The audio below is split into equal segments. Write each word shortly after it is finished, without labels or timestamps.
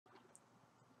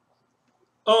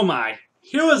Oh my.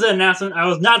 Here was an announcement I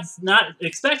was not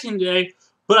expecting today,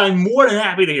 but I'm more than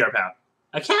happy to hear about.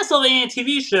 A Castlevania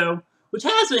TV show, which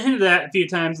has been hinted at a few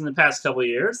times in the past couple of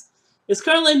years, is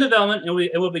currently in development and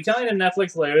it will be coming to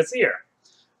Netflix later this year.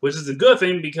 Which is a good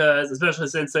thing because, especially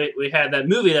since we had that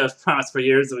movie that was promised for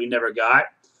years that we never got.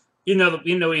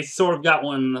 We sort of got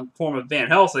one in the form of Van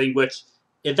Helsing, which,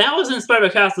 if that wasn't inspired by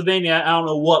Castlevania, I don't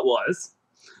know what was.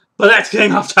 But that's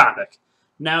getting off topic.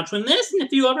 Now, between this and a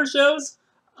few other shows,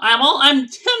 I'm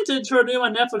tempted to renew my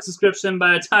Netflix subscription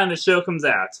by the time the show comes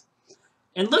out.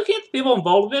 And looking at the people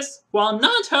involved with this, while I'm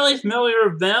not entirely familiar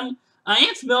with them, I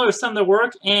am familiar with some of their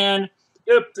work and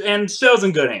shows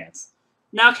in good hands.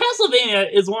 Now, Castlevania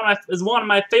is one of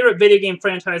my favorite video game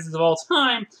franchises of all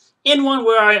time, and one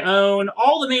where I own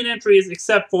all the main entries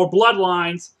except for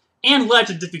Bloodlines and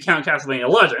Legends if you count Castlevania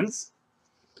Legends.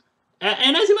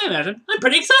 And as you might imagine, I'm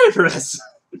pretty excited for this.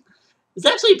 It's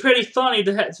actually pretty funny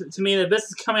to me that this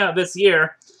is coming out this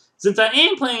year, since I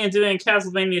am planning on doing a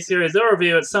Castlevania series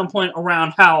overview at some point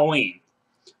around Halloween.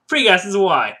 Free guesses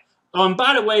why.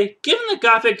 By the way, given the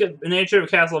gothic nature of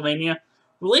Castlevania,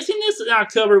 releasing this in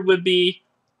October would be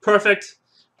perfect,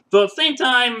 but at the same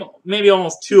time, maybe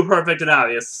almost too perfect and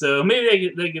obvious. So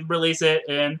maybe they could release it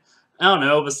in, I don't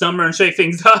know, the summer and shake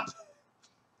things up.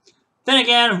 Then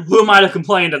again, who might have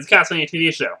complained as a Castlevania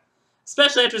TV show?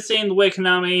 Especially after seeing the way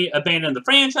Konami abandoned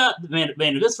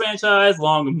this franchise,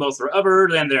 along with most of their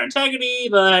others and their integrity,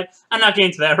 but I'm not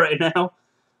getting to that right now.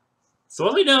 So what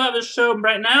do we know about this show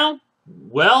right now?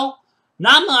 Well,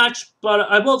 not much, but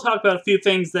I will talk about a few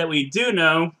things that we do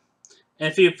know, and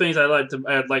a few things I'd like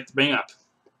to bring up.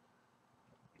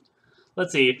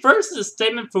 Let's see. First is a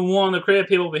statement from one of the creative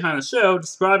people behind the show,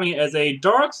 describing it as a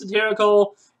dark,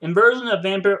 satirical inversion of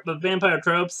vampire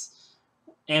tropes,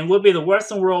 and would be the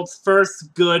Western world's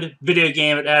first good video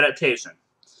game adaptation.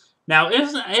 Now,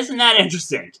 isn't that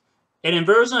interesting? An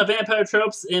inversion of vampire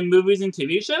tropes in movies and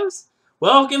TV shows?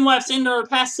 Well, given what I've seen over the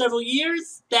past several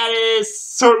years, that is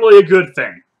certainly a good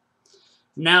thing.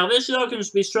 Now, this show can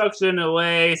be structured in a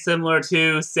way similar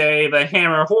to, say, the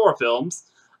Hammer horror films.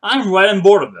 I'm right on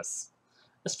board with this.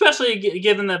 Especially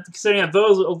given that, considering that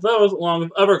those, along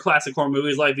with other classic horror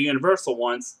movies like the Universal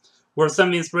ones, were some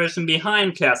of the inspiration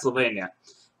behind Castlevania.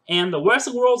 And the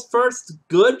Western world's first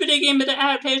good video game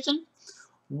adaptation?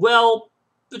 Well,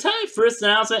 the timing for this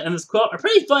announcement and this quote are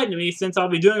pretty funny to me since I'll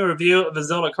be doing a review of the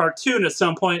Zelda cartoon at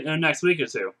some point in the next week or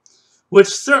two. Which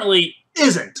certainly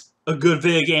isn't a good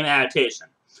video game adaptation.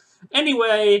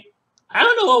 Anyway, I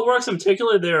don't know what works in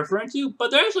particular they're referring to,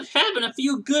 but there actually have been a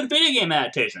few good video game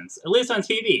adaptations, at least on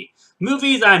TV.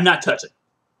 Movies, I'm not touching.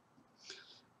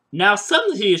 Now,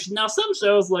 some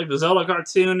shows like the Zelda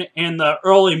cartoon and the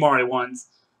early Mario ones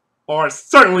are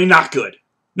certainly not good.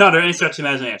 Not under any stretch of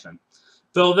imagination.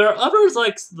 Though there are others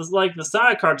like the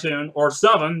Sonic cartoon, or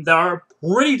some of them, that are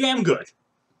pretty damn good.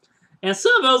 And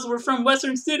some of those were from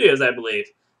Western Studios, I believe.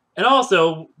 And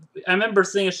also, I remember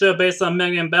seeing a show based on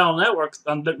Mega Man Battle Network,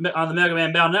 on the Mega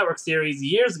Man Battle Network series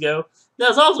years ago, that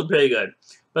was also pretty good.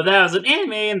 But that was an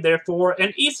anime, and therefore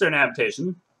an Eastern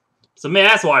adaptation. So maybe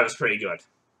that's why it was pretty good.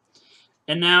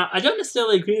 And now, I don't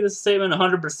necessarily agree with this statement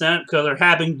 100% because there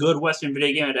have been good Western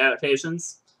video game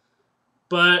adaptations.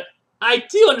 But I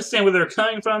do understand where they're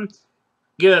coming from,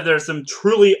 given that there's some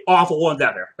truly awful ones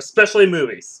out there, especially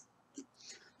movies.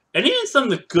 And even some of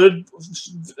the good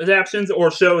adaptations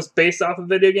or shows based off of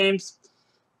video games,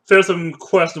 there's some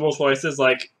questionable choices,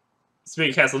 like,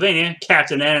 speaking of Castlevania,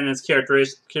 Captain N and his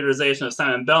characterization of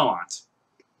Simon Belmont.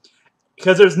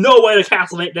 Because there's no way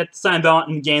that Simon Belmont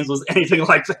in games was anything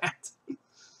like that.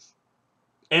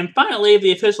 And finally,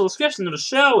 the official description of the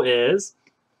show is,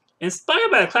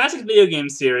 inspired by a classic video game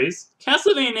series,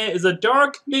 Castlevania is a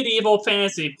dark, medieval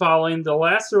fantasy following the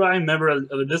last surviving member of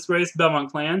the disgraced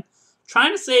Belmont clan,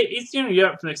 trying to save Eastern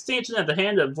Europe from extinction at the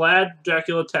hand of Vlad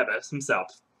Dracula Tepes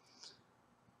himself.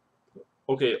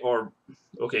 Okay,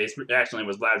 actually it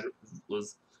was Vlad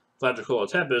Dracula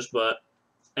Tepes, but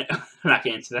I'm not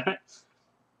getting into that.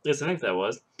 Yes, I think that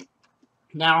was.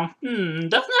 Now, doesn't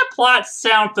that plot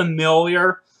sound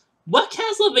familiar? What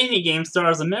Castlevania game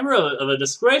stars a member of a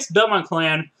disgraced Belmont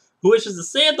clan who wishes to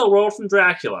save the world from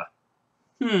Dracula?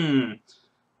 If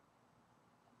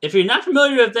you're not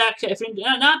familiar with that, if you're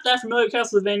not that familiar with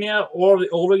Castlevania or the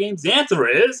older games, the answer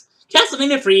is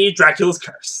Castlevania 3: Dracula's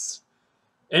Curse.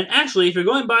 And actually, if you're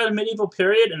going by the medieval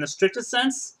period in the strictest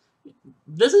sense,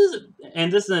 this is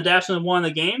an adaptation of one of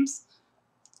the games.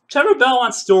 Trevor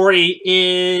Belmont's story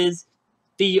is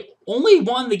the only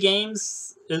one of the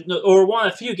games, or one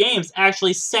of the few games,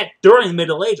 actually set during the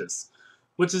Middle Ages,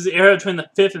 which is the era between the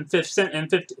 5th and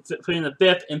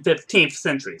 15th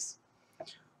centuries.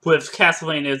 with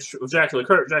Castlevania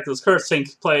Dracula's Curse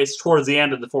taking place towards the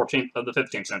end of the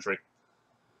 15th century.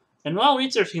 And while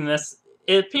researching this,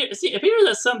 it appears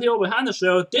that some people behind the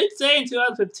show did say in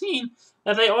 2015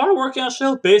 that they are working on a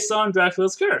show based on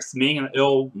Dracula's Curse, meaning that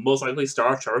it'll most likely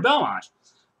star Trevor Belmont,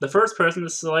 the first person to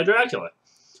slay Dracula.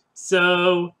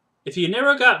 So, if you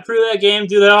never got through that game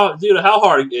due to how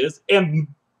hard it is, and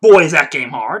boy is that game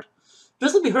hard,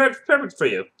 this will be perfect for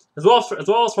you, as well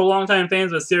as for longtime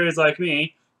fans of a series like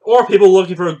me, or people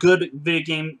looking for a good video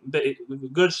game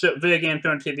film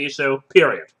TV show,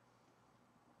 period.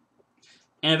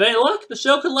 And if any luck, the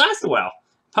show could last a while.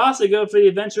 Possibly go for the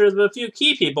adventures of a few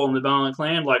key people in the Belmont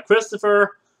clan, like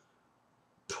Christopher,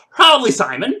 probably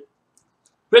Simon,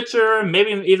 Richard,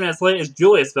 maybe even as late as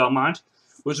Julius Belmont,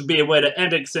 which would be a way to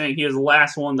end it, saying he was the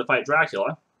last one to fight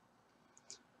Dracula,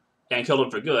 and killed him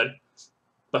for good.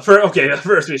 But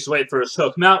first we should wait for the show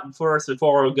to come out first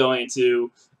before going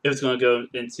into if it's going to go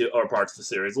into other parts of the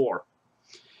series lore.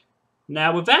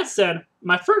 Now, with that said,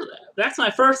 that's my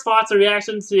first thoughts and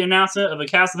reactions to the announcement of the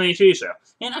Castlevania TV show.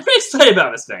 And I'm pretty excited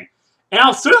about this thing. And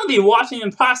I'll certainly be watching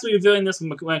and possibly reviewing this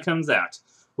when it comes out.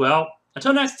 Well,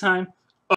 until next time,